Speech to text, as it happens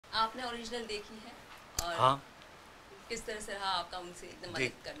आपने ओरिजिनल देखी है और हाँ किस तरह से रहा आपका उनसे एकदम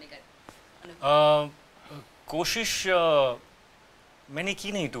मदद करने का अनुभव? कोशिश मैंने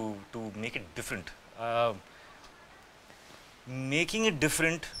की नहीं to to make it different. Making it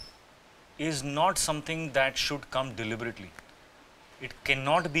different is not something that should come deliberately. It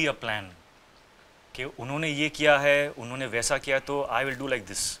cannot be a plan कि उन्होंने ये किया है, उन्होंने वैसा किया तो I will do like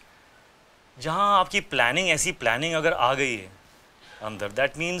this. जहाँ आपकी प्लानिंग ऐसी प्लानिंग अगर आ गई है अंदर,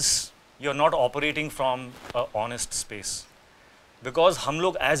 that means you are not operating from a honest space. Because हम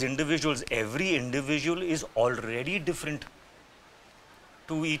लोग as individuals, every individual is already different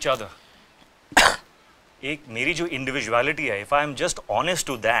to each other. एक मेरी जो individuality है, if I am just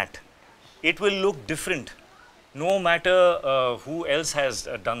honest to that, it will look different no matter who else has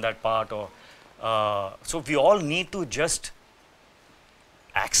done that part or so we all need to just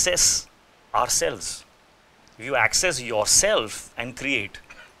access ourselves. If you access yourself and create,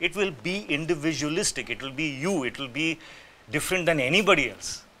 it will be individualistic, it will be you, it will be different than anybody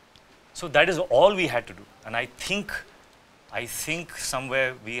else. So that is all we had to do, and I think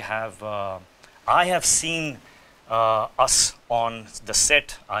somewhere we have I have seen us on the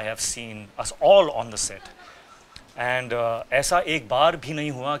set, I have seen us all on the set, and ऐसा एक बार भी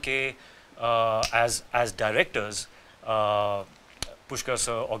नहीं हुआ कि as directors Pushkar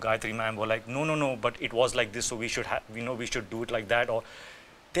sir or Gayatri ma'am were like no but it was like this so we should do it like that, or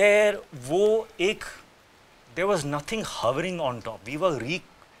there was nothing hovering on top. We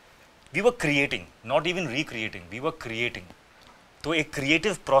were creating, not even recreating, we were creating. तो एक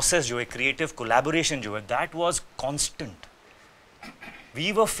creative process जो है, creative collaboration जो है, that was constant.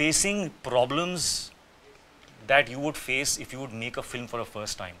 We were facing problems that you would face if you would make a film for a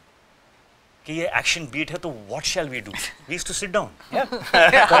first time. कि ये action beat है तो what shall we do. We used to sit down,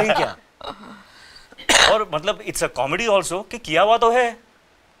 करें क्या. और मतलब it's a comedy also कि किया हुआ तो है,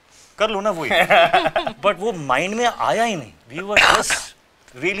 कर लो ना वही. बट वो माइंड में आया ही नहीं. We were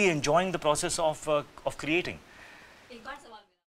just really enjoying the process of creating. एक बार